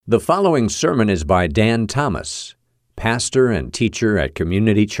The following sermon is by Dan Thomas, pastor and teacher at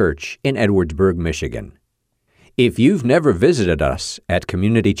Community Church in Edwardsburg, Michigan. If you've never visited us at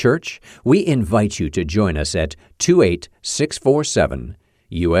Community Church, we invite you to join us at 28647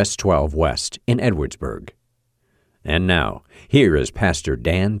 US 12 West in Edwardsburg. And now, here is Pastor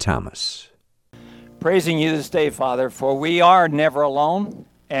Dan Thomas. Praising you this day, Father, for we are never alone,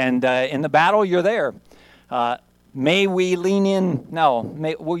 and in the battle, you're there. May we lean in now.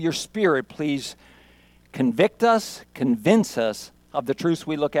 Will your Spirit please convict us, convince us of the truths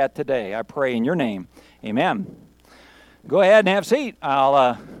we look at today. I pray in your name. Amen. Go ahead and have a seat.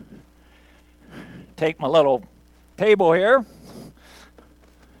 I'll take my little table here.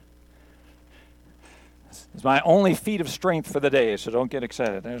 It's my only feat of strength for the day, so don't get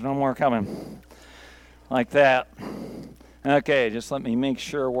excited. There's no more coming. Like that. Okay, just let me make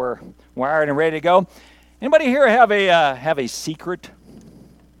sure we're wired and ready to go. Anybody here have a secret?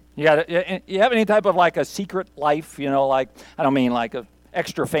 You have any type of like a secret life? You know, like, I don't mean like a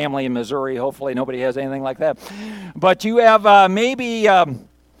extra family in Missouri. Hopefully nobody has anything like that. But you have maybe, I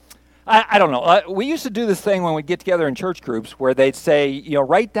don't know. We used to do this thing when we get together in church groups where they'd say, you know,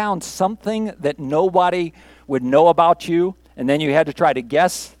 write down something that nobody would know about you, and then you had to try to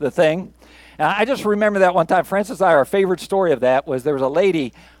guess the thing. And I just remember that one time, Francis and I, our favorite story of that was there was a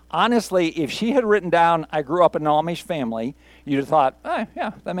lady. Honestly, if she had written down, I grew up in an Amish family, you'd have thought,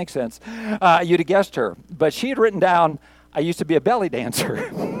 yeah, that makes sense. You'd have guessed her. But she had written down, I used to be a belly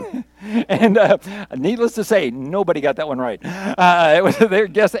dancer. And needless to say, nobody got that one right. They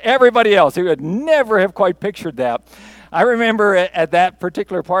guessed everybody else who would never have quite pictured that. I remember at that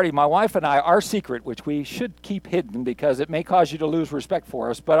particular party, my wife and I, our secret, which we should keep hidden because it may cause you to lose respect for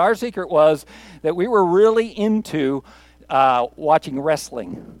us, but our secret was that we were really into watching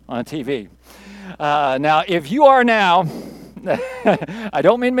wrestling on TV. Now, if you are now, I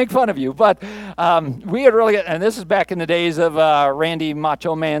don't mean to make fun of you, but we had really, and this is back in the days of Randy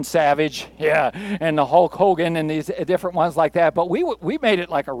Macho Man Savage, and the Hulk Hogan and these different ones like that. But we made it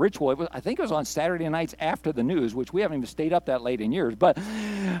like a ritual. I think it was on Saturday nights after the news, which we haven't even stayed up that late in years. But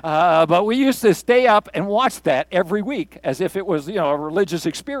we used to stay up and watch that every week as if it was, you know, a religious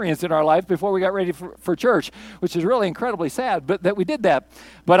experience in our life before we got ready for church, which is really incredibly sad, but that we did that.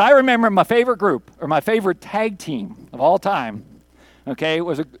 But I remember my favorite group, or my favorite tag team of all time, okay, it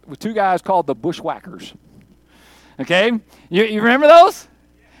was two guys called the Bushwhackers. Okay, you remember those?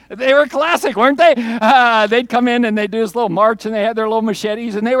 They were classic, weren't they? They'd come in and they'd do this little march and they had their little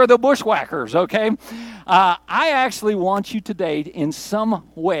machetes and they were the Bushwhackers, okay? I actually want you today in some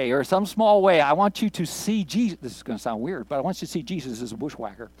way or some small way, I want you to see Jesus. This is going to sound weird, but I want you to see Jesus as a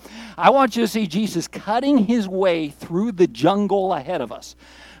bushwhacker. I want you to see Jesus cutting his way through the jungle ahead of us.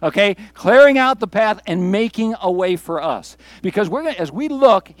 Okay, clearing out the path and making a way for us. Because as we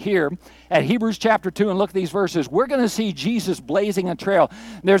look here at Hebrews chapter 2 and look at these verses, we're going to see Jesus blazing a trail.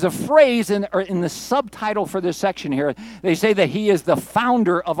 There's a phrase in the subtitle for this section here. They say that he is the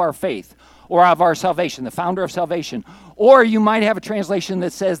founder of our faith or of our salvation, the founder of salvation. Or you might have a translation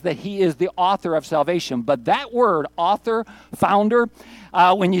that says that he is the author of salvation. But that word, author, founder,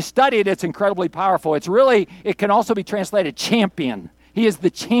 when you study it, it's incredibly powerful. It can also be translated champion. He is the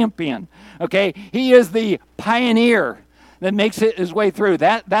champion, okay? He is the pioneer that makes his way through.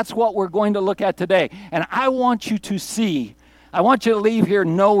 That's what we're going to look at today. And I want you to leave here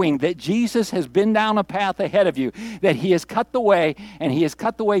knowing that Jesus has been down a path ahead of you, that he has cut the way, and he has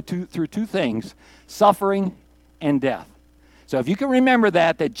cut the way through two things, suffering and death. So if you can remember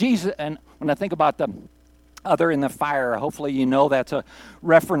that Jesus, and when I think about the other in the fire, hopefully you know that's a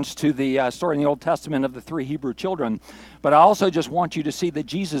reference to the story in the Old Testament of the three Hebrew children. But I also just want you to see that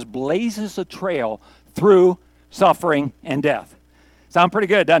Jesus blazes a trail through suffering and death. Sound pretty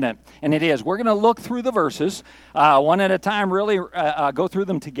good, doesn't it? And it is. We're going to look through the verses one at a time, really go through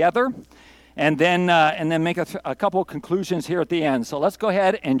them together, and then make a couple of conclusions here at the end. So let's go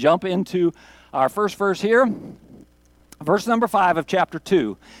ahead and jump into our first verse here. Verse number 5 of chapter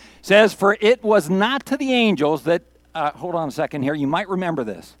 2. Says, for it was not to the angels that, hold on a second here, you might remember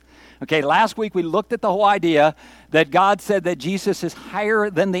this. Okay, last week we looked at the whole idea that God said that Jesus is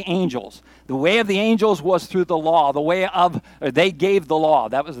higher than the angels. The way of the angels was through the law. They gave the law.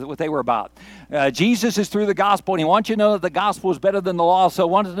 That was what they were about. Jesus is through the gospel, and he wants you to know that the gospel is better than the law, so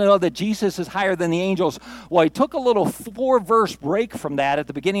he wanted to know that Jesus is higher than the angels. Well, he took a little 4-verse break from that at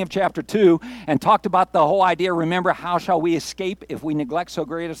the beginning of chapter 2 and talked about the whole idea, remember, how shall we escape if we neglect so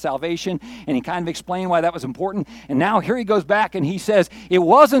great a salvation? And he kind of explained why that was important. And now here he goes back and he says, it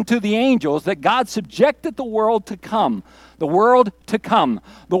wasn't to the angels that God subjected the world to come. The world to come.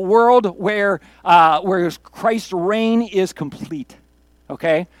 The world where Christ's reign is complete.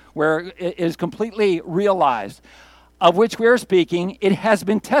 okay, where it is completely realized, of which we are speaking, it has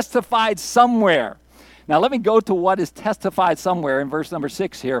been testified somewhere. Now, let me go to what is testified somewhere in verse number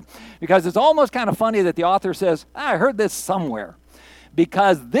 6 here, because it's almost kind of funny that the author says, I heard this somewhere.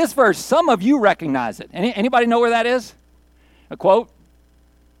 Because this verse, some of you recognize it. Anybody know where that is? A quote?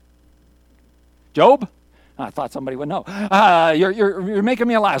 Job? I thought somebody would know. You're making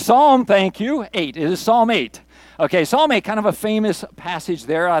me laugh. Psalm, thank you, 8. It is Psalm 8. Okay, Psalm 8, kind of a famous passage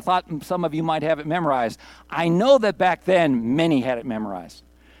there. I thought some of you might have it memorized. I know that back then, many had it memorized.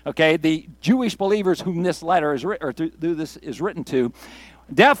 Okay, the Jewish believers whom this letter is written to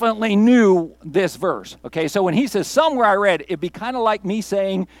definitely knew this verse. Okay, so when he says somewhere I read, it'd be kind of like me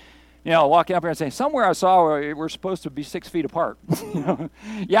saying, walking up here and saying, somewhere I saw where we're supposed to be 6 feet apart.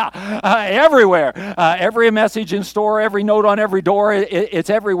 Everywhere. Every message in store, every note on every door, it's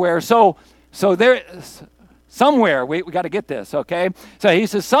everywhere. So there, somewhere, we got to get this, okay? So he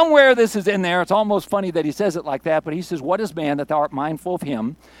says, somewhere this is in there. It's almost funny that he says it like that, but he says, what is man that thou art mindful of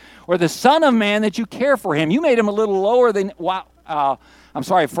him? Or the son of man that you care for him? You made him a little lower than,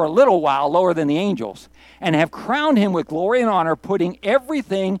 for a little while lower than the angels, and have crowned him with glory and honor, putting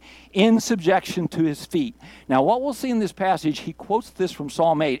everything in subjection to his feet. Now, what we'll see in this passage, he quotes this from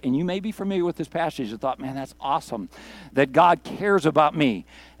Psalm 8, and you may be familiar with this passage and thought, man, that's awesome, that God cares about me.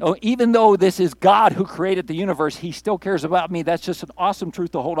 Even though this is God who created the universe, he still cares about me. That's just an awesome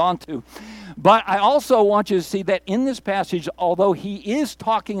truth to hold on to. But I also want you to see that in this passage, although he is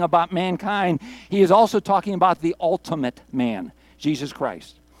talking about mankind, he is also talking about the ultimate man, Jesus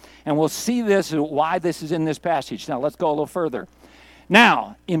Christ. And we'll see this, why this is in this passage. Now, let's go a little further.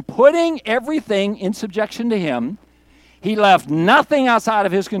 Now, in putting everything in subjection to him, he left nothing outside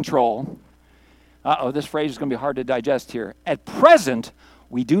of his control. This phrase is going to be hard to digest here. At present,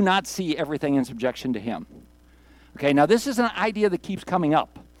 we do not see everything in subjection to him. Okay, now this is an idea that keeps coming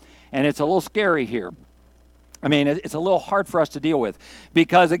up, and it's a little scary here. I mean, it's a little hard for us to deal with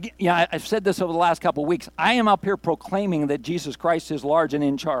because, I've said this over the last couple of weeks. I am up here proclaiming that Jesus Christ is large and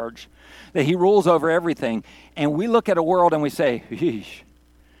in charge, that he rules over everything. And we look at a world and we say,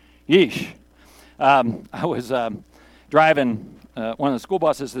 yeesh. I was driving one of the school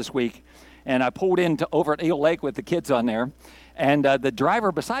buses this week, and I pulled into over at Eel Lake with the kids on there. And the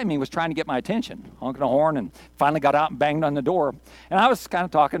driver beside me was trying to get my attention, honking a horn, and finally got out and banged on the door. And I was kind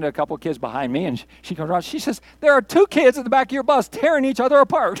of talking to a couple of kids behind me, and she comes around. She says, there are 2 kids in the back of your bus tearing each other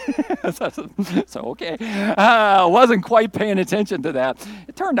apart. So, okay. I wasn't quite paying attention to that.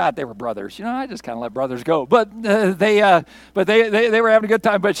 It turned out they were brothers. I just kind of let brothers go. But they were having a good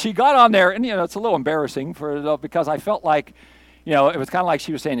time. But she got on there, and, it's a little embarrassing because I felt like, it was kind of like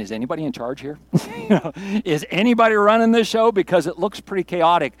she was saying, is anybody in charge here? Is anybody running this show? Because it looks pretty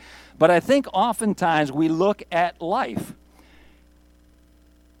chaotic. But I think oftentimes we look at life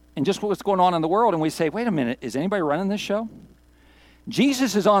and just what's going on in the world, and we say, wait a minute, is anybody running this show?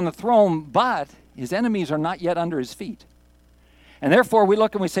 Jesus is on the throne, but his enemies are not yet under his feet. And therefore we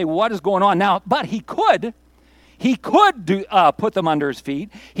look and we say, what is going on now? But he could put them under his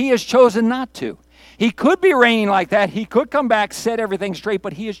feet. He has chosen not to. He could be reigning like that. He could come back, set everything straight,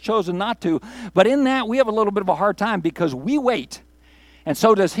 but he has chosen not to. But in that, we have a little bit of a hard time because we wait, and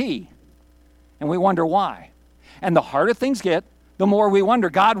so does he. And we wonder why. And the harder things get, the more we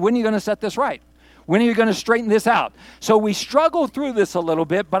wonder, God, when are you going to set this right? When are you going to straighten this out? So we struggle through this a little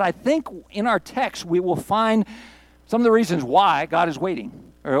bit, but I think in our text, we will find some of the reasons why God is waiting.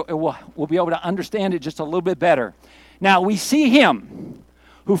 Or we'll be able to understand it just a little bit better. Now, we see him,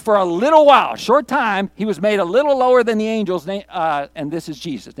 who for a little while, short time, he was made a little lower than the angels, and this is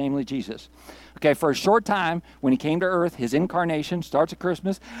Jesus, namely Jesus. Okay, for a short time, when he came to earth, his incarnation starts at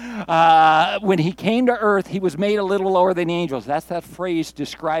Christmas. When he came to earth, he was made a little lower than the angels. That's that phrase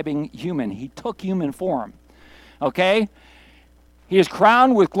describing human. He took human form. Okay? He is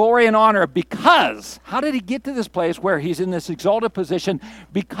crowned with glory and honor because, how did he get to this place where he's in this exalted position?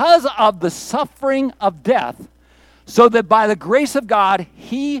 Because of the suffering of death, so that by the grace of God,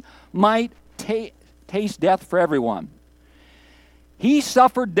 he might taste death for everyone. He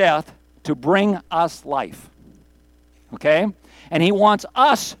suffered death to bring us life. Okay? And he wants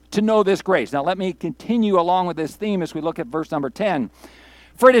us to know this grace. Now let me continue along with this theme as we look at verse number 10.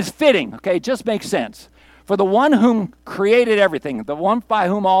 For it is fitting, okay, it just makes sense. For the one whom created everything, the one by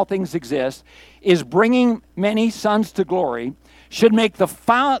whom all things exist, is bringing many sons to glory, should make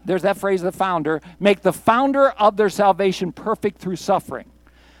there's that phrase, the founder, make the founder of their salvation perfect through suffering.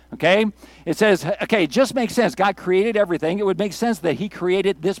 Okay? It says, okay, it just makes sense. God created everything. It would make sense that he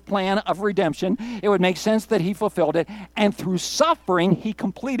created this plan of redemption. It would make sense that he fulfilled it. And through suffering, he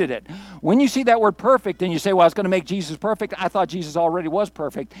completed it. When you see that word perfect and you say, well, it's going to make Jesus perfect, I thought Jesus already was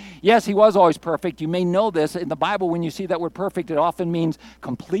perfect. Yes, he was always perfect. You may know this. In the Bible, when you see that word perfect, it often means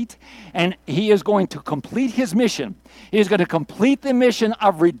complete. And he is going to complete his mission. He is going to complete the mission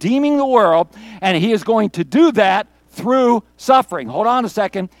of redeeming the world. And he is going to do that through suffering. Hold on a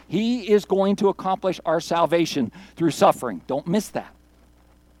second. He is going to accomplish our salvation through suffering. Don't miss that.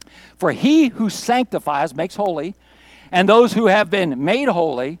 For he who sanctifies, makes holy, and those who have been made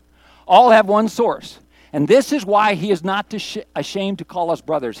holy, all have one source. And this is why he is not ashamed to call us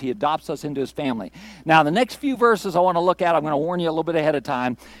brothers. He adopts us into his family. Now, the next few verses I want to look at, I'm going to warn you a little bit ahead of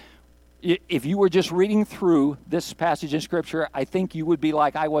time. If you were just reading through this passage in Scripture, I think you would be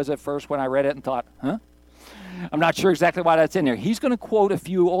like I was at first when I read it and thought, huh? I'm not sure exactly why that's in there. He's going to quote a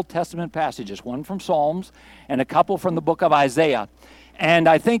few Old Testament passages, one from Psalms and a couple from the book of Isaiah. And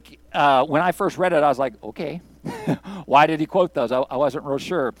I think when I first read it, I was like, okay, why did he quote those? I wasn't real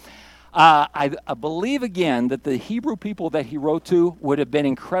sure. I believe, again, that the Hebrew people that he wrote to would have been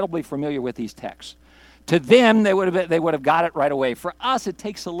incredibly familiar with these texts. To them, they would have got it right away. For us, it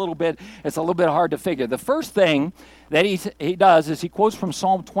takes a little bit. It's a little bit hard to figure. The first thing that he does is he quotes from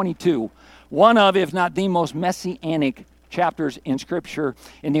Psalm 22, one of, if not the most messianic chapters in Scripture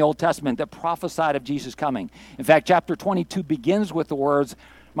in the Old Testament that prophesied of Jesus coming. In fact, chapter 22 begins with the words,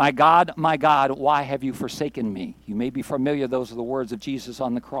 my God, why have you forsaken me? You may be familiar, those are the words of Jesus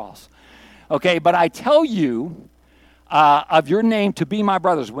on the cross. Okay, but I tell you of your name to be my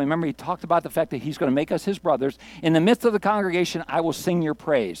brothers. Remember, he talked about the fact that he's going to make us his brothers. In the midst of the congregation, I will sing your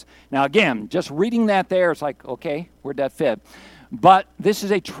praise. Now, again, just reading that there, it's like, okay, where'd that fit? But this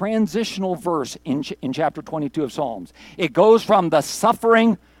is a transitional verse in chapter 22 of Psalms. It goes from the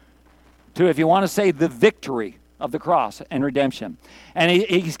suffering to, if you want to say, the victory of the cross and redemption. And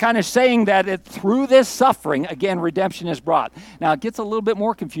he's kind of saying that through this suffering, again, redemption is brought. Now, it gets a little bit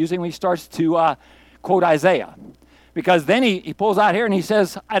more confusing when he starts to quote Isaiah. Because then he pulls out here and he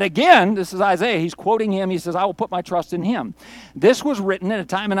says, and again, this is Isaiah, he's quoting him, he says, I will put my trust in him. This was written at a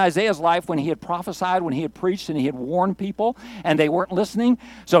time in Isaiah's life when he had prophesied, when he had preached, and he had warned people, and they weren't listening.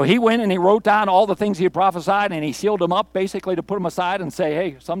 So he went and he wrote down all the things he had prophesied, and he sealed them up basically to put them aside and say,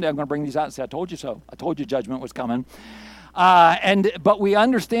 hey, someday I'm going to bring these out and say, I told you so. I told you judgment was coming. But we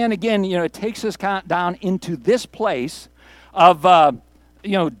understand, again, it takes us down into this place of,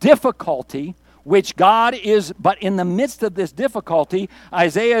 difficulty, which God is, but in the midst of this difficulty,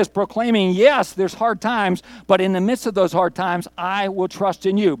 Isaiah is proclaiming, yes, there's hard times, but in the midst of those hard times, I will trust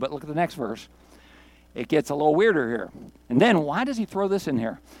in you. But look at the next verse. It gets a little weirder here. And then, why does he throw this in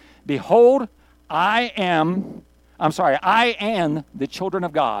here? Behold, I am the children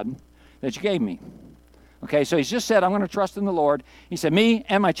of God that you gave me. Okay, so he's just said, I'm going to trust in the Lord. He said, me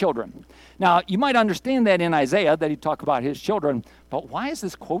and my children. Now, you might understand that in Isaiah, that he talked about his children, but why is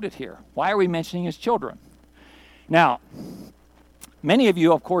this quoted here? Why are we mentioning his children? Now, many of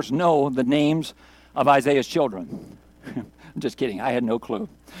you, of course, know the names of Isaiah's children. I'm just kidding. I had no clue.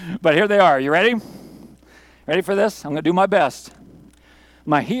 But here they are. You ready? Ready for this? I'm going to do my best.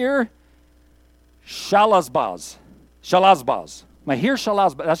 Mahir Shalazbaz. Mahir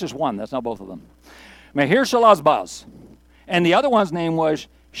Shalazbaz. That's just one. That's not both of them. Mahir Shalazbaz. And the other one's name was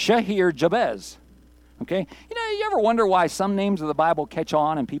Shahir Jabez. Okay? You ever wonder why some names of the Bible catch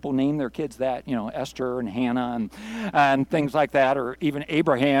on and people name their kids that? Esther and Hannah and things like that, or even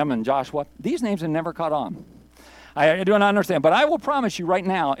Abraham and Joshua. These names have never caught on. I do not understand. But I will promise you right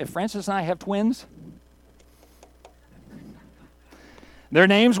now, if Francis and I have twins, their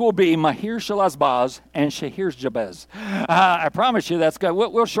names will be Mahir Shalazbaz and Shahir Jabez. I promise you that's good.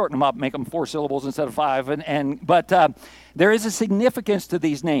 We'll shorten them up, make them 4 syllables instead of 5. But there is a significance to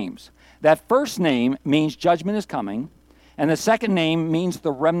these names. That first name means judgment is coming, and the second name means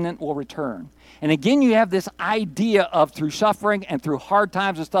the remnant will return. And again, you have this idea of through suffering and through hard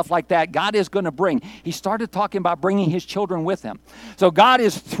times and stuff like that, God is going to bring. He started talking about bringing his children with him. So God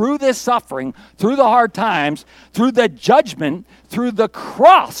is through this suffering, through the hard times, through the judgment, through the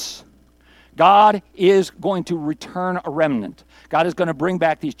cross, God is going to return a remnant. God is going to bring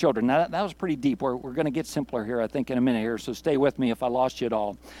back these children. Now, that was pretty deep. We're going to get simpler here, I think, in a minute here, so stay with me if I lost you at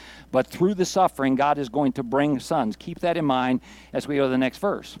all. But through the suffering, God is going to bring sons. Keep that in mind as we go to the next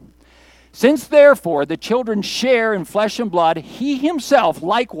verse. Since, therefore, the children share in flesh and blood, he himself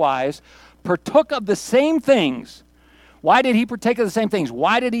likewise partook of the same things. Why did he partake of the same things?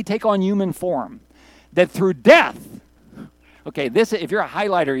 Why did he take on human form? That through death, okay, this, if you're a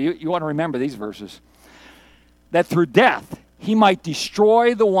highlighter, you want to remember these verses. That through death, he might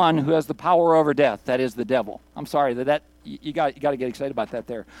destroy the one who has the power over death, that is the devil. I'm sorry, you got to get excited about that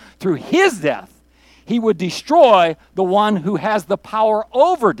there. Through his death, he would destroy the one who has the power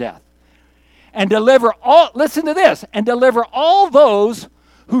over death. And deliver all those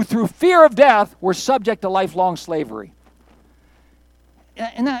who through fear of death were subject to lifelong slavery.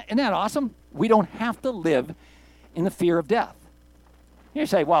 Isn't that awesome? We don't have to live in the fear of death. You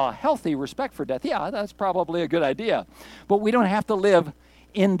say, well, a healthy respect for death. Yeah, that's probably a good idea. But we don't have to live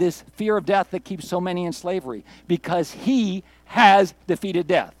in this fear of death that keeps so many in slavery, because he has defeated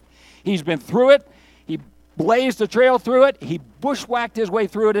death. He's been through it. He blazed a trail through it. He bushwhacked his way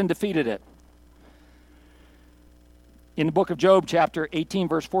through it and defeated it. In the book of Job, chapter 18,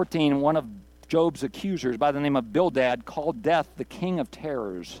 verse 14, one of Job's accusers by the name of Bildad called death the king of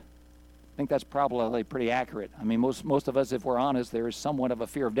terrors. I think that's probably pretty accurate. I mean, most of us, if we're honest, there is somewhat of a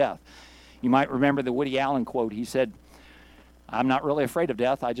fear of death. You might remember the Woody Allen quote. He said, I'm not really afraid of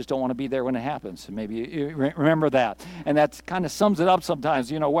death. I just don't want to be there when it happens. Maybe you remember that. And that kind of sums it up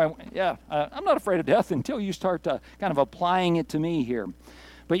sometimes. I'm not afraid of death until you start kind of applying it to me here.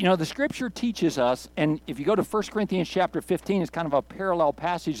 But, the Scripture teaches us, and if you go to 1 Corinthians chapter 15, it's kind of a parallel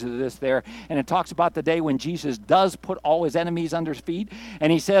passage to this there, and it talks about the day when Jesus does put all his enemies under his feet, and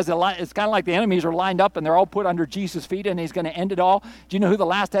he says it's kind of like the enemies are lined up, and they're all put under Jesus' feet, and he's going to end it all. Do you know who the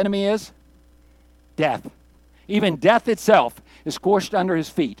last enemy is? Death. Even death itself is squished under his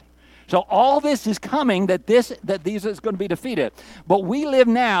feet. So all this is coming, that these is going to be defeated. But we live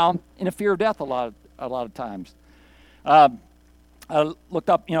now in a fear of death a lot of times. I looked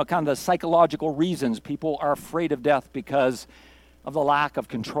up, kind of the psychological reasons people are afraid of death because of the lack of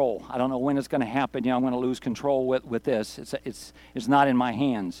control. I don't know when it's going to happen. I'm going to lose control with this. It's not in my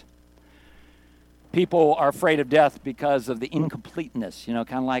hands. People are afraid of death because of the incompleteness.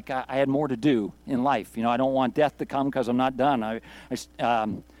 Kind of like I had more to do in life. I don't want death to come because I'm not done.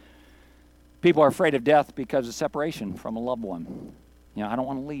 People are afraid of death because of separation from a loved one. I don't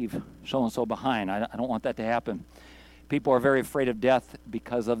want to leave so-and-so behind. I don't want that to happen. People are very afraid of death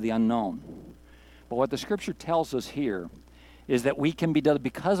because of the unknown. But what the Scripture tells us here is that we can be done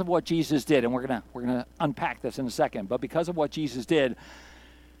because of what Jesus did, and we're gonna unpack this in a second. But because of what Jesus did,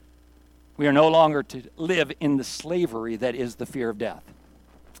 we are no longer to live in the slavery that is the fear of death.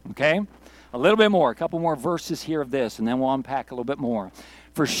 Okay? A little bit more, a couple more verses here of this, and then we'll unpack a little bit more.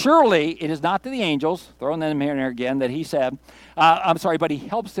 For surely it is not to the angels, throwing them in here again, that he said, but he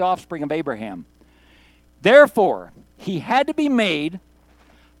helps the offspring of Abraham. Therefore, he had to be made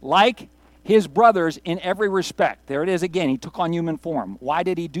like his brothers in every respect. There it is again. He took on human form. Why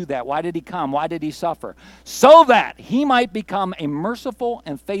did he do that? Why did he come? Why did he suffer? So that he might become a merciful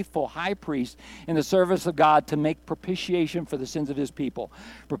and faithful high priest in the service of God to make propitiation for the sins of his people.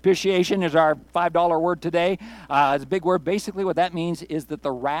 Propitiation is our $5 word today. It's a big word. Basically what that means is that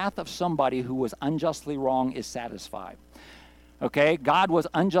the wrath of somebody who was unjustly wrong is satisfied. Okay, God was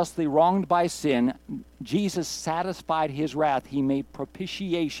unjustly wronged by sin. Jesus satisfied his wrath. He made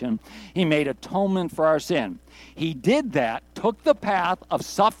propitiation. He made atonement for our sin. He did that, took the path of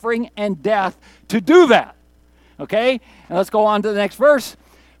suffering and death to do that. Okay, and let's go on to the next verse.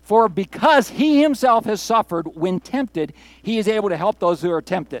 For because he himself has suffered when tempted, he is able to help those who are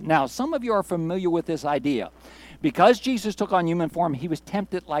tempted. Now, some of you are familiar with this idea. Because Jesus took on human form, he was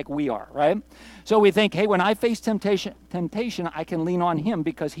tempted like we are, right? So we think, hey, when I face temptation, I can lean on him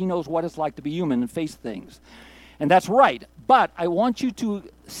because he knows what it's like to be human and face things. And that's right. But I want you to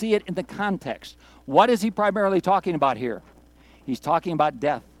see it in the context. What is he primarily talking about here? He's talking about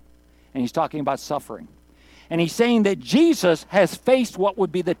death, and he's talking about suffering. And he's saying that Jesus has faced what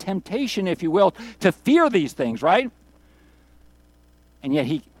would be the temptation, if you will, to fear these things, right? And yet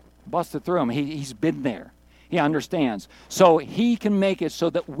he busted through them. He's been there. He understands. So he can make it so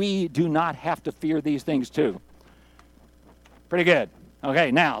that we do not have to fear these things too. Pretty good. Okay,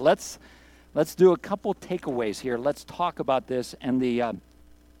 now let's do a couple takeaways here. Let's talk about this and the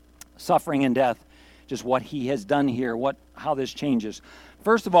suffering and death, just what he has done here, how this changes.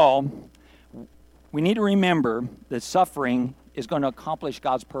 First of all, we need to remember that suffering is going to accomplish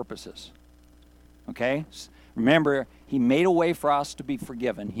God's purposes. Okay? Remember, he made a way for us to be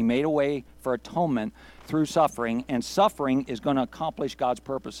forgiven. He made a way for atonement through suffering, and suffering is going to accomplish God's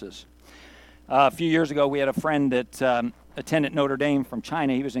purposes. A few years ago, we had a friend that attended Notre Dame from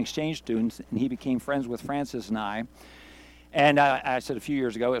China. He was an exchange student, and he became friends with Francis and I. And I said a few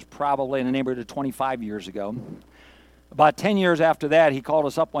years ago. It was probably in the neighborhood of 25 years ago. About 10 years after that, he called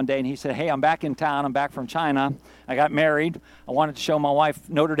us up one day, and he said, hey, I'm back in town. I'm back from China. I got married. I wanted to show my wife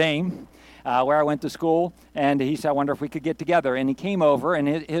Notre Dame. where I went to school, and he said, I wonder if we could get together. And he came over, and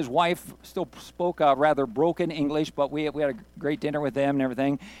his wife still spoke rather broken English, but we had a great dinner with them and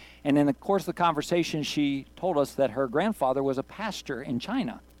everything. And in the course of the conversation, she told us that her grandfather was a pastor in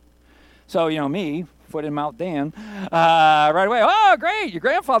China. So, me, foot in mouth Dan, right away, oh, great, your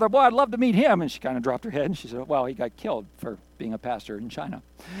grandfather, boy, I'd love to meet him. And she kind of dropped her head, and she said, well, he got killed for being a pastor in China.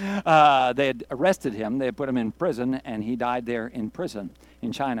 They had arrested him. They had put him in prison, and he died there in prison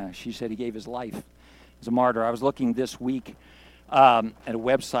in China. She said he gave his life as a martyr. I was looking this week at a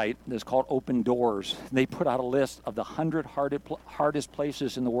website that's called Open Doors. They put out a list of the 100 hardest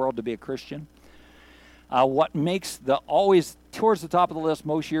places in the world to be a Christian. What makes always towards the top of the list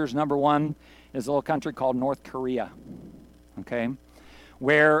most years, number one, is a little country called North Korea, okay?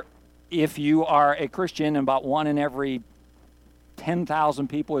 Where if you are a Christian, about 1 in every 10,000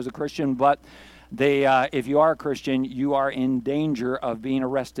 people is a Christian, but if you are a Christian, you are in danger of being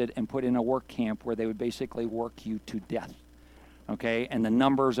arrested and put in a work camp where they would basically work you to death. Okay, and the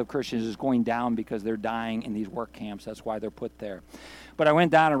numbers of Christians is going down because they're dying in these work camps. That's why they're put there. But I went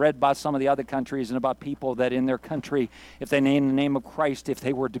down and read about some of the other countries and about people that in their country, if they name the name of Christ, if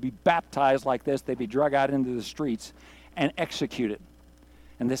they were to be baptized like this, they'd be dragged out into the streets and executed.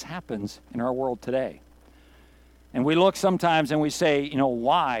 And this happens in our world today. And we look sometimes and we say,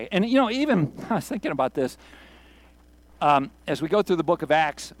 why? And, even, I was thinking about this. As we go through the book of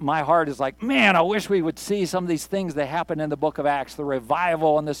Acts, my heart is like, man, I wish we would see some of these things that happen in the book of Acts, the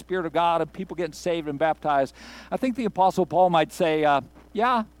revival and the Spirit of God and people getting saved and baptized. I think the Apostle Paul might say,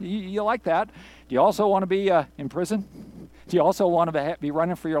 yeah, you like that. Do you also want to be in prison? Do you also want to be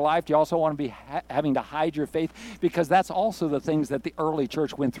running for your life? Do you also want to be having to hide your faith? Because that's also the things that the early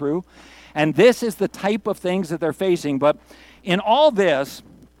church went through. And this is the type of things that they're facing. But in all this,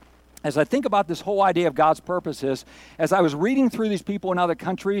 as I think about this whole idea of God's purposes, as I was reading through these people in other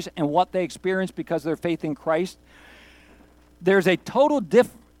countries and what they experienced because of their faith in Christ, there's a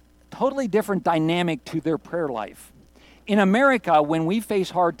totally different dynamic to their prayer life. In America, when we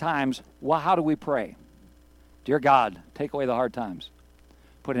face hard times, well, how do we pray? Dear God, take away the hard times.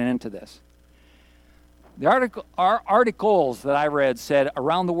 Put an end to this. Our articles that I read said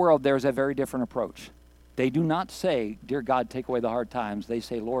around the world there's a very different approach. They do not say, dear God, take away the hard times. They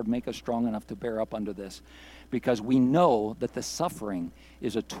say, Lord, make us strong enough to bear up under this, because we know that the suffering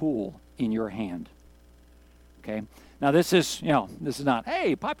is a tool in your hand. Okay? Now, this is not,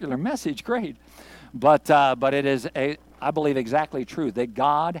 hey, popular message, great. But it is, I believe, exactly true, that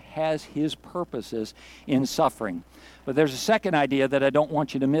God has his purposes in suffering. But there's a second idea that I don't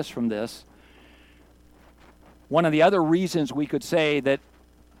want you to miss from this. One of the other reasons we could say that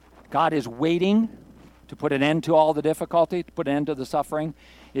God is waiting to put an end to all the difficulty, to put an end to the suffering,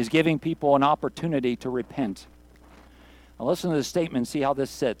 is giving people an opportunity to repent. Now listen to this statement and see how this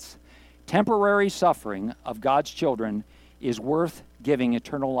sits. Temporary suffering of God's children is worth giving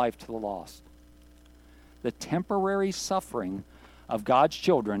eternal life to the lost. The temporary suffering of God's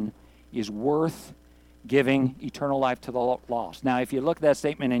children is worth giving eternal life to the lost. Now, if you look at that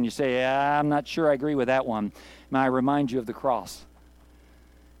statement and you say, I'm not sure I agree with that one, may I remind you of the cross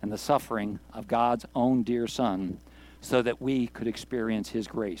and the suffering of God's own dear Son so that we could experience his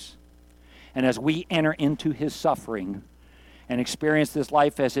grace. And as we enter into his suffering and experience this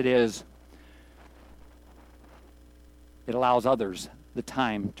life as it is, it allows others the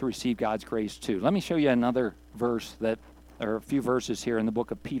time to receive God's grace too. Let me show you another verse or a few verses here in the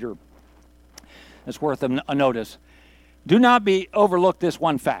book of Peter that's worth a notice. Do not overlook this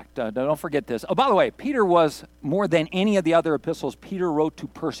one fact. Don't forget this. Oh, by the way, Peter was, more than any of the other epistles, Peter wrote to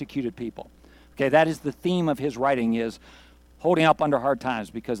persecuted people. Okay, that is the theme of his writing, is holding up under hard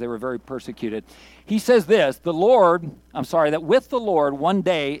times because they were very persecuted. He says this, that with the Lord, one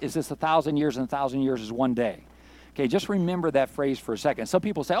day is as 1,000 years, and 1,000 years is one day. Okay, just remember that phrase for a second. Some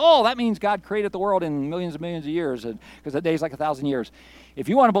people say, oh, that means God created the world in millions and millions of years because a day is like 1,000 years. If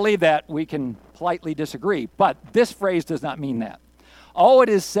you want to believe that, we can politely disagree. But this phrase does not mean that. All it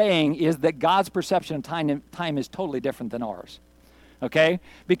is saying is that God's perception of time is totally different than ours. Okay?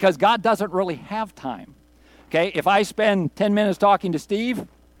 Because God doesn't really have time. Okay? If I spend 10 minutes talking to Steve,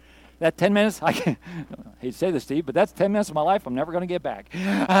 that 10 minutes, I hate to say this, Steve, but that's 10 minutes of my life I'm never going to get back.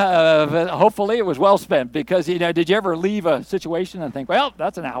 But hopefully it was well spent, because, did you ever leave a situation and think, well,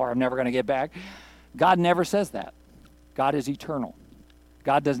 that's an hour I'm never going to get back? God never says that. God is eternal.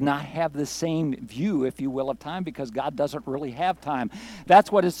 God does not have the same view, if you will, of time, because God doesn't really have time.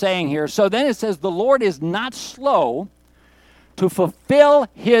 That's what it's saying here. So then it says, the Lord is not slow to fulfill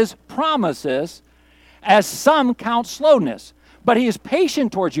his promises, as some count slowness, but he is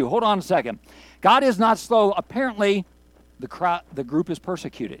patient towards you. Hold on a second. God is not slow. Apparently, the group is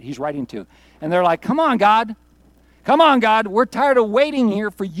persecuted, he's writing to. And they're like, come on, God. Come on, God. We're tired of waiting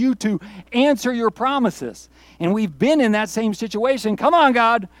here for you to answer your promises. And we've been in that same situation. Come on,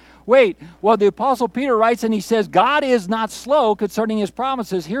 God. Wait. Well, the Apostle Peter writes and he says, God is not slow concerning his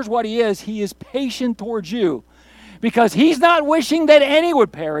promises. Here's what he is. He is patient towards you because he's not wishing that any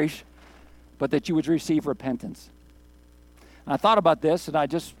would perish, but that you would receive repentance. And I thought about this and I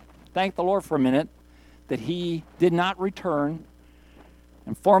just thanked the Lord for a minute that he did not return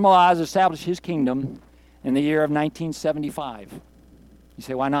and formalize, establish his kingdom in the year of 1975. You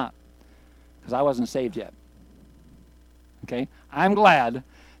say, why not? Because I wasn't saved yet. Okay? I'm glad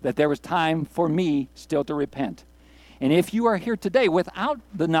that there was time for me still to repent. And if you are here today without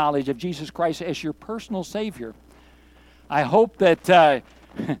the knowledge of Jesus Christ as your personal Savior, I hope that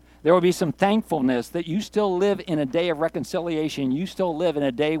there will be some thankfulness that you still live in a day of reconciliation. You still live in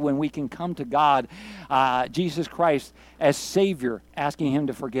a day when we can come to God, Jesus Christ, as Savior, asking him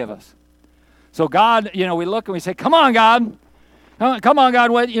to forgive us. So God, we look and we say, come on, God. Come on,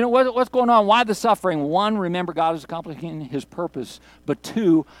 God. What's going on? Why the suffering? One, remember God is accomplishing his purpose. But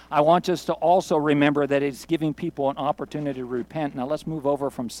two, I want us to also remember that it's giving people an opportunity to repent. Now let's move over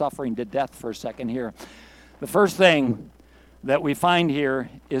from suffering to death for a second here. The first thing that we find here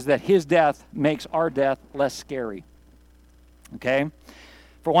is that his death makes our death less scary. Okay?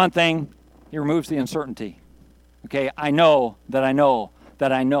 For one thing, he removes the uncertainty. Okay? I know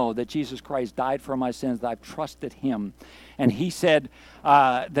that Jesus Christ died for my sins, that I've trusted him. And he said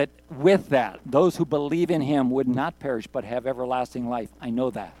that with that, those who believe in him would not perish but have everlasting life. I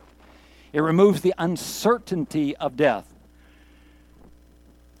know that. It removes the uncertainty of death.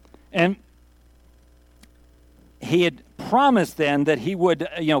 And he had promised then that he would,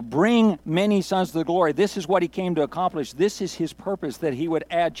 bring many sons to the glory. This is what he came to accomplish. This is his purpose, that he would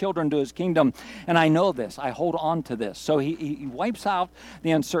add children to his kingdom. And I know this. I hold on to this. So he wipes out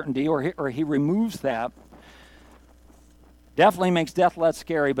the uncertainty, or he removes that. Definitely makes death less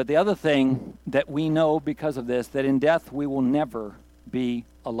scary. But the other thing that we know because of this, that in death we will never be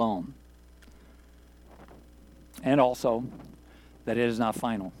alone. And also that it is not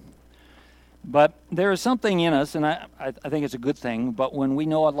final. But there is something in us, and I think it's a good thing, but when we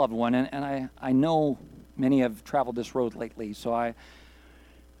know a loved one, and I know many have traveled this road lately, so I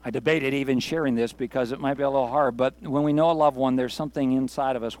debated even sharing this because it might be a little hard, but when we know a loved one, there's something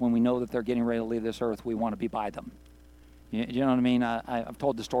inside of us when we know that they're getting ready to leave this earth, we want to be by them. You know what I mean? I've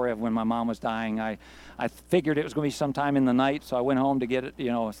told the story of when my mom was dying. I figured it was going to be sometime in the night, so I went home to get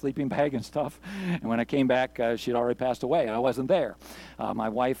a sleeping bag and stuff. And when I came back, she'd already passed away. I wasn't there. My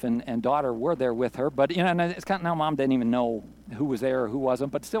wife and daughter were there with her, but and it's kind of now Mom didn't even know who was there or who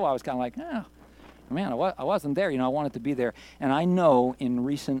wasn't. But still, I was kind of like, man, I wasn't there. I wanted to be there. And I know in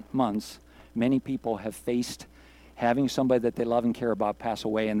recent months, many people have faced having somebody that they love and care about pass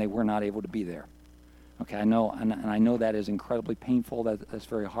away, and they were not able to be there. Okay, I know, and I know that is incredibly painful. That's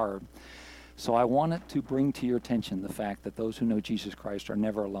very hard. So I wanted to bring to your attention the fact that those who know Jesus Christ are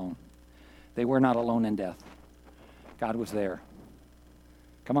never alone. They were not alone in death. God was there.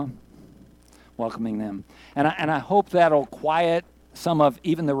 Come on, welcoming them. And I hope that'll quiet some of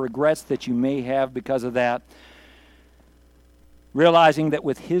even the regrets that you may have because of that. Realizing that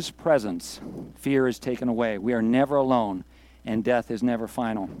with his presence, fear is taken away. We are never alone, and death is never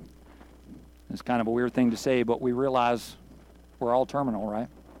final. It's kind of a weird thing to say, but we realize we're all terminal, right?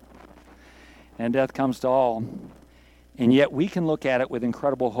 And death comes to all. And yet we can look at it with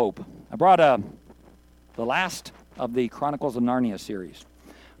incredible hope. I brought the last of the Chronicles of Narnia series.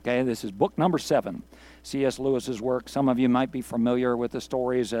 Okay, this is book number 7, C.S. Lewis's work. Some of you might be familiar with the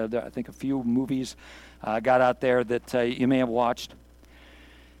stories. I think a few movies got out there that you may have watched.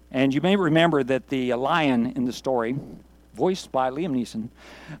 And you may remember that the lion in the story, voiced by Liam Neeson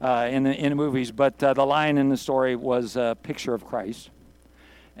in the movies, but the lion in the story was a picture of Christ.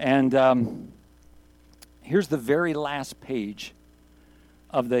 And here's the very last page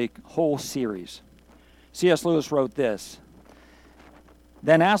of the whole series. C.S. Lewis wrote this.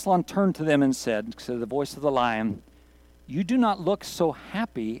 Then Aslan turned to them and said, to the voice of the lion, "You do not look so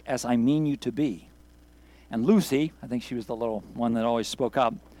happy as I mean you to be." And Lucy, I think she was the little one that always spoke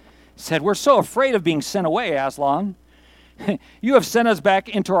up, said, "We're so afraid of being sent away, Aslan. You have sent us back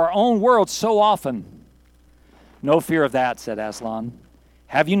into our own world so often." "No fear of that," said Aslan.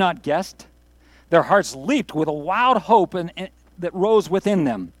 "Have you not guessed?" Their hearts leaped with a wild hope that rose within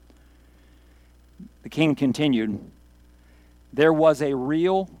them. The king continued, "There was a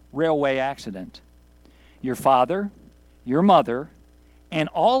real railway accident. Your father, your mother, and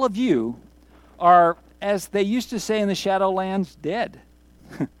all of you are, as they used to say in the Shadowlands, dead.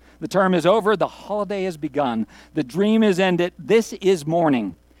 The term is over. The holiday has begun. The dream is ended. This is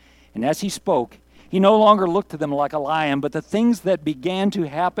morning. And as he spoke, he no longer looked to them like a lion, but the things that began to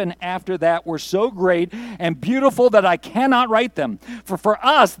happen after that were so great and beautiful that I cannot write them. For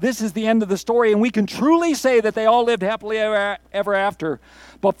us, this is the end of the story, and we can truly say that they all lived happily ever after.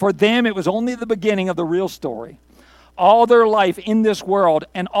 But for them, it was only the beginning of the real story. All their life in this world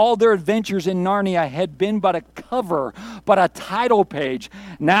and all their adventures in Narnia had been but a cover, but a title page.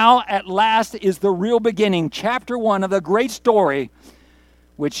 Now, at last, is the real beginning, chapter 1 of the great story,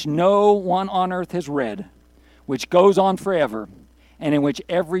 which no one on earth has read, which goes on forever, and in which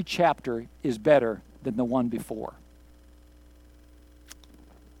every chapter is better than the one before.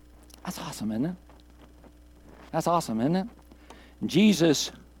 That's awesome, isn't it? That's awesome, isn't it?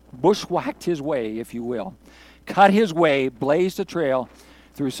 Jesus bushwhacked his way, if you will, cut his way, blazed a trail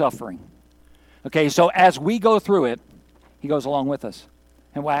through suffering. Okay, so as we go through it, he goes along with us.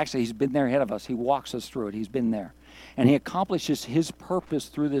 And well, actually, he's been there ahead of us. He walks us through it. He's been there. And he accomplishes his purpose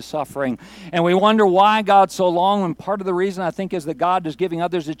through this suffering. And we wonder why God's so long. And part of the reason, I think, is that God is giving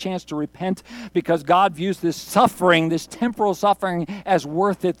others a chance to repent because God views this suffering, this temporal suffering, as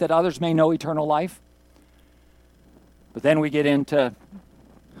worth it that others may know eternal life. But then we get into,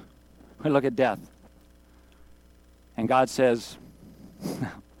 we look at death. And God says,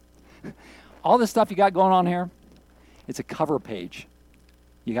 all this stuff you got going on here, it's a cover page.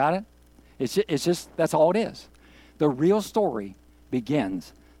 You got it? It's just, that's all it is. The real story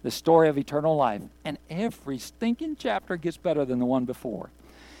begins, the story of eternal life, and every stinking chapter gets better than the one before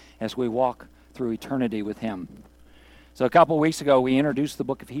as we walk through eternity with him. So a couple of weeks ago, we introduced the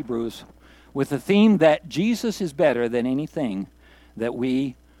book of Hebrews with the theme that Jesus is better than anything that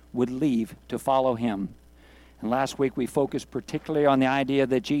we would leave to follow him. And last week, we focused particularly on the idea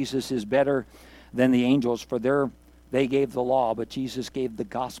that Jesus is better than the angels, for they gave the law, but Jesus gave the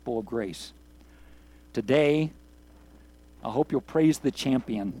gospel of grace. Today, I hope you'll praise the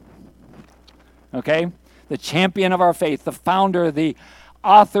champion. Okay? The champion of our faith, the founder, the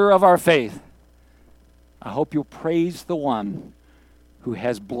author of our faith. I hope you'll praise the one who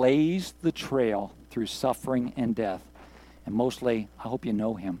has blazed the trail through suffering and death. And mostly, I hope you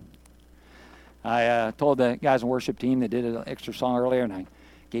know him. I told the guys in worship team that did an extra song earlier, and I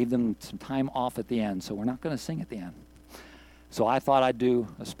gave them some time off at the end, so we're not going to sing at the end. So I thought I'd do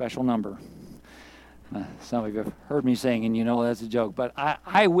a special number. Some of you have heard me sing, and you know that's a joke. But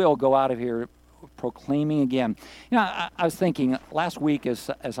I will go out of here proclaiming again. You know, I was thinking last week as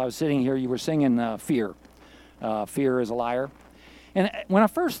I was sitting here, you were singing Fear. Fear is a liar. And when I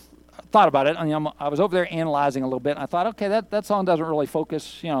first thought about it, I was over there analyzing a little bit, and I thought, okay, that song doesn't really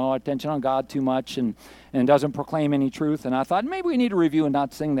focus, attention on God too much and doesn't proclaim any truth. And I thought, maybe we need to review and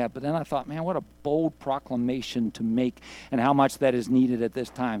not sing that. But then I thought, man, what a bold proclamation to make and how much that is needed at this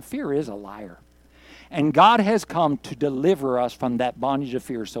time. Fear is a liar. And God has come to deliver us from that bondage of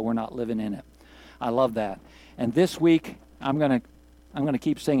fear so we're not living in it. I love that. And this week, I'm gonna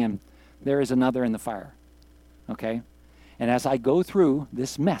keep singing, There Is Another in the Fire. Okay? And as I go through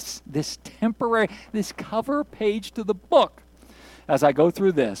this mess, this cover page to the book, as I go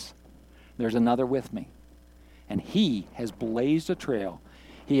through this, there's another with me. And he has blazed a trail.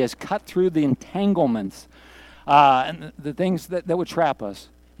 He has cut through the entanglements and the things that would trap us.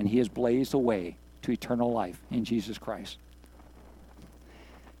 And he has blazed a way to eternal life in Jesus Christ.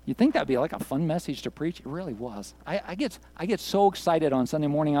 You'd think that'd be like a fun message to preach. It really was. I get so excited on Sunday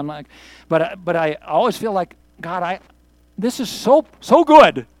morning. I'm like, but I always feel like, God, this is so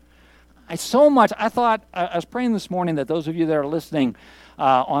good. I thought, I was praying this morning that those of you that are listening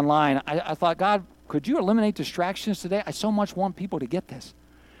online, I thought, God, could you eliminate distractions today? I so much want people to get this.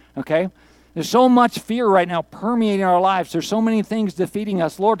 Okay? There's so much fear right now permeating our lives. There's so many things defeating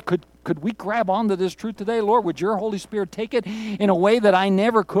us. Lord, could we grab onto this truth today? Lord, would your Holy Spirit take it in a way that I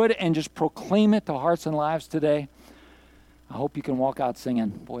never could and just proclaim it to hearts and lives today? I hope you can walk out singing,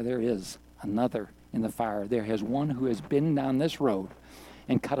 boy, there is another in the fire. There has one who has been down this road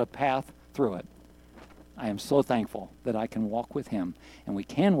and cut a path through it. I am so thankful that I can walk with him, and we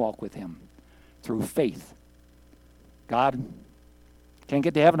can walk with him through faith. God, can't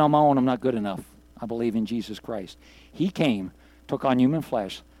get to heaven on my own. I'm not good enough. I believe in Jesus Christ. He came, took on human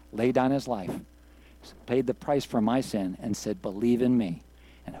flesh, laid down his life, paid the price for my sin, and said, believe in me.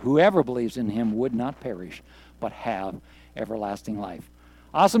 And whoever believes in him would not perish, but have everlasting life.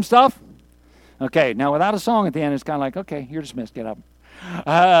 Awesome stuff? Okay, now without a song at the end, it's kind of like, okay, you're dismissed. Get up.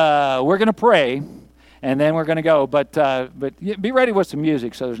 We're going to pray, and then we're going to go. But be ready with some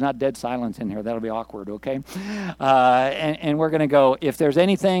music so there's not dead silence in here. That'll be awkward, okay? And we're going to go. If there's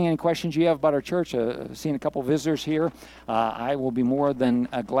any questions you have about our church, seeing a couple visitors here, I will be more than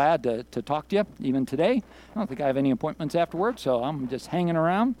glad to talk to you, even today. I don't think I have any appointments afterwards, so I'm just hanging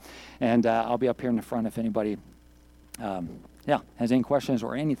around, and I'll be up here in the front if anybody has any questions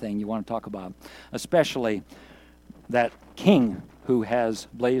or anything you want to talk about, especially that King who has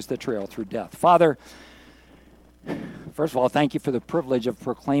blazed the trail through death. Father, first of all, thank you for the privilege of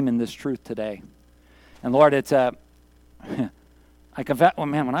proclaiming this truth today. And Lord, it's I confess,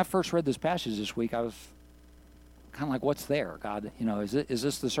 when I first read this passage this week, I was kind of like, what's there, God? Is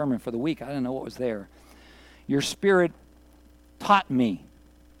this the sermon for the week? I didn't know what was there. Your Spirit taught me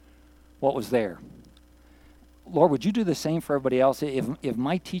what was there. Lord, would you do the same for everybody else? If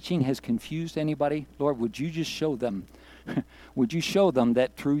my teaching has confused anybody, Lord, would you just show them, would you show them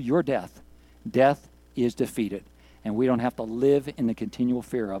that through your death is defeated, and we don't have to live in the continual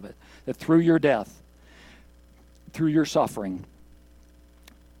fear of it. That through your death, through your suffering,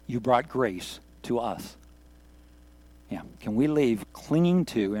 you brought grace to us. Yeah. Can we leave clinging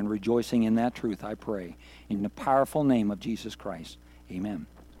to and rejoicing in that truth, I pray, in the powerful name of Jesus Christ. Amen.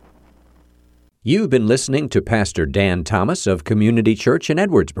 You've been listening to Pastor Dan Thomas of Community Church in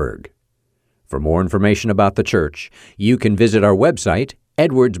Edwardsburg. For more information about the church, you can visit our website,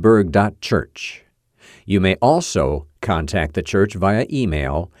 edwardsburg.church. You may also contact the church via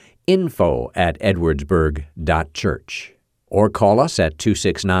email, info@edwardsburg.church, or call us at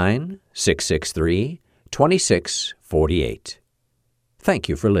 269-663-2648. Thank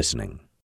you for listening.